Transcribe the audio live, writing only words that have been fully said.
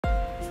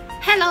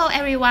Hello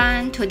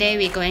everyone, today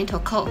we're going to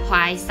cook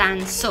Huai San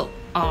soup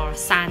or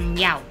Shan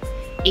Yao.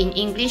 In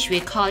English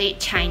we call it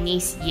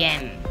Chinese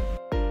yam.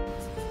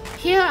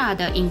 Here are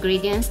the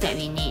ingredients that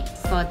we need.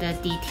 For the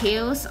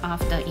details of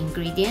the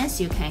ingredients,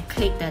 you can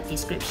click the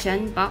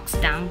description box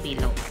down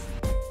below.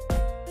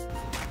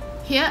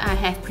 Here I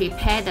have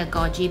prepared the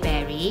goji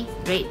berry,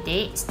 red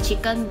dates,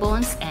 chicken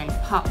bones and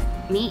pork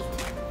meat,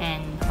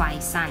 and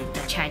Huai San,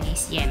 the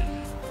Chinese yam.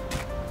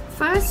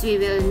 First, we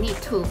will need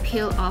to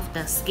peel off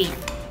the skin.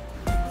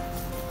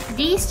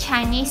 This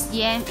Chinese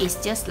yam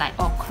is just like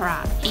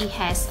okra. It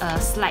has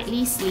a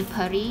slightly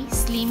slippery,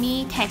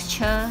 slimy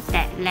texture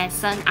that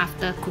lessens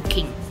after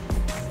cooking.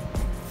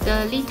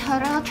 The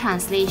literal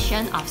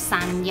translation of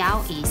Shan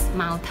Yao is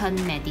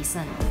mountain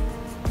medicine.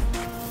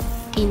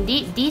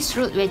 Indeed, this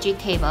root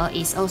vegetable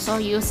is also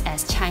used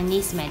as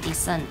Chinese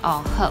medicine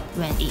or herb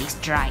when it is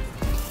dried.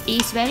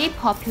 It is very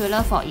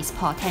popular for its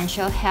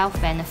potential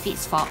health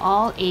benefits for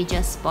all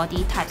ages,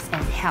 body types,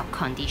 and health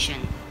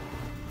conditions.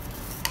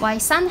 Huai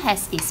San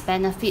has its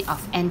benefit of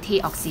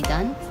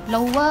antioxidant,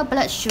 lower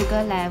blood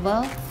sugar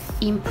level,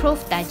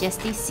 improved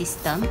digestive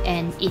system,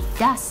 and it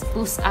does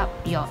boost up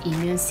your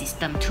immune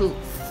system too.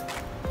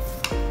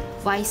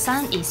 Huai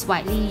San is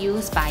widely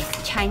used by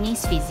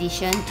Chinese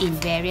physicians in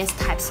various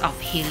types of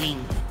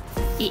healing.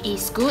 It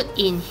is good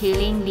in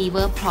healing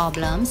liver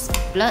problems,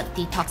 blood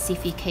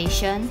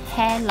detoxification,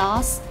 hair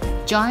loss,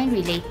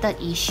 joint-related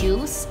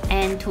issues,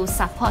 and to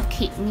support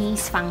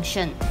kidneys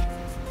function.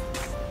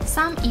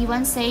 Some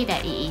even say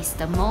that it is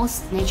the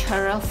most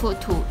natural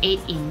food to aid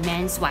in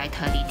men's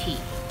vitality.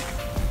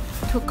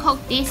 To cook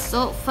this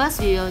soup,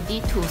 first we will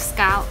need to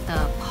scald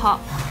the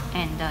pork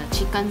and the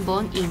chicken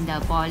bone in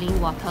the boiling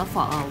water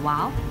for a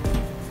while,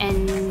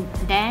 and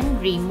then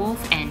remove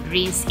and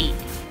rinse it.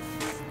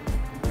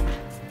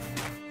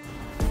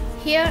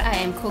 Here I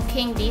am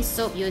cooking this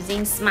soup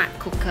using smart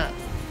cooker.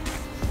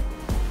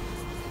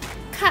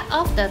 Cut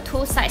off the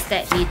two sides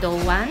that we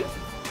don't want.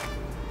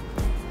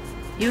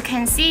 You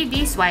can see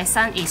this Huai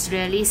San is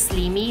really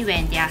slimy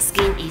when their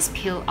skin is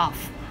peeled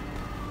off.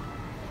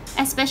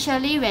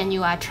 Especially when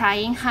you are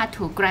trying hard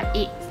to grab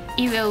it,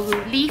 it will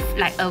leave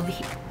like a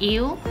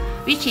eel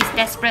which is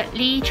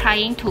desperately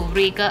trying to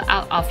wriggle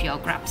out of your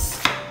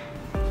grasp.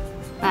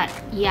 But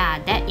yeah,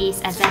 that is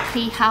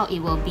exactly how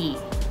it will be.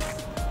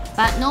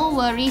 But no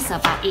worries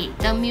about it,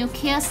 the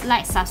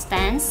mucus-like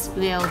substance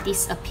will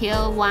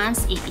disappear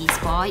once it is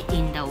boiled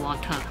in the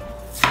water.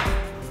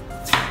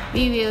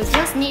 We will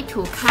just need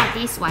to cut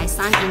this Huai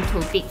San into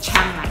big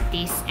chunks like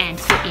this and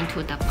put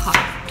into the pot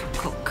to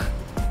cook.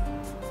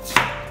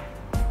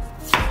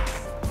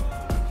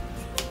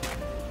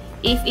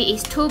 If it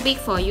is too big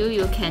for you,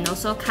 you can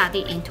also cut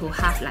it into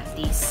half like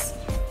this.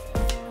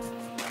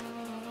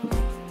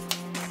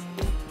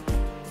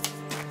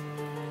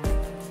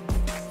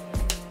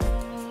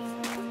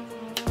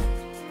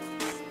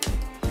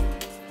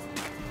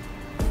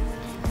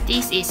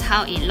 This is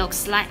how it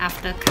looks like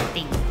after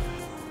cutting.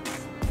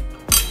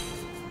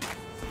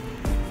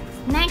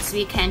 Next,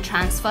 we can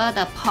transfer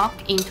the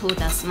pork into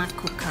the smart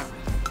cooker.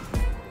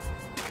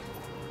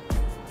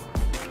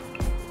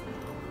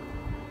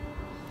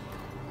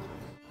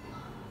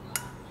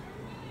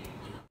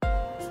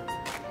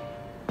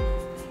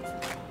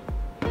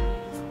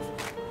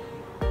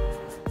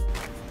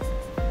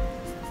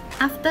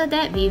 After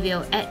that, we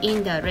will add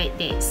in the red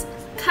dates.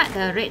 Cut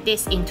the red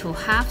dates into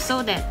half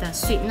so that the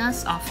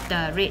sweetness of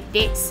the red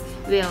dates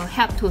will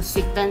help to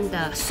sweeten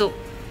the soup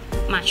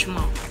much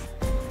more.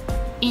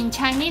 In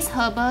Chinese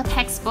herbal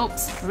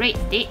textbooks, red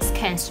dates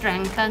can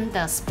strengthen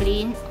the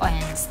spleen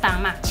and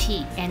stomach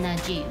qi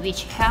energy,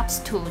 which helps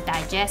to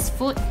digest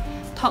food,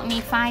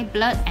 tonify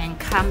blood, and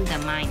calm the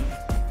mind.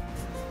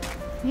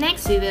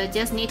 Next, we will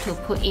just need to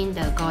put in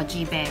the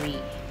goji berry.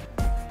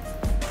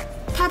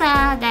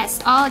 Ta-da! That's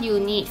all you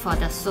need for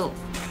the soup.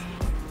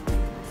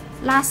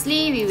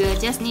 Lastly, we will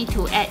just need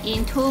to add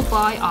in 2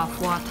 boils of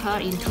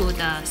water into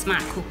the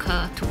smart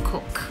cooker to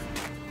cook.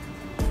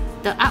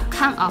 The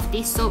outcome of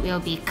this soup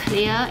will be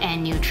clear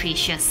and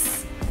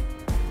nutritious.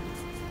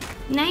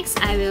 Next,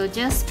 I will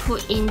just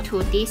put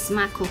into this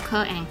smart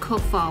cooker and cook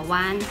for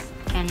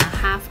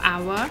 1.5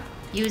 hours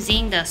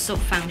using the soup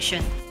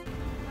function.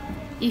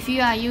 If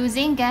you are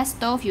using gas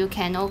stove, you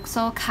can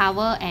also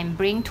cover and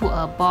bring to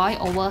a boil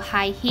over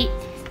high heat,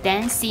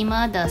 then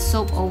simmer the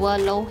soup over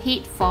low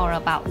heat for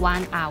about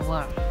 1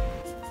 hour.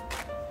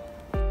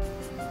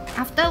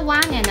 After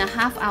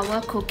 1.5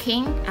 hours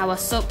cooking, our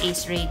soup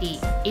is ready.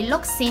 It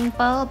looks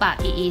simple, but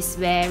it is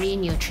very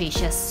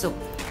nutritious soup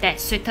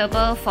that's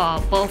suitable for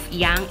both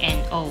young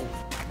and old.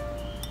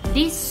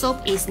 This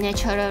soup is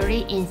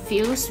naturally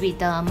infused with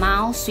the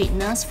mild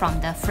sweetness from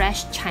the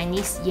fresh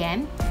Chinese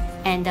yam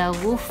and the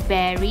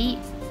wolfberry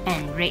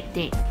and red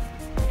date.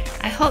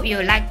 I hope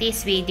you like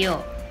this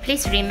video.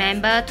 Please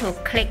remember to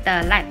click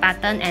the like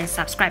button and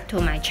subscribe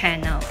to my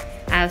channel.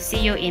 I'll see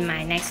you in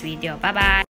my next video. Bye bye.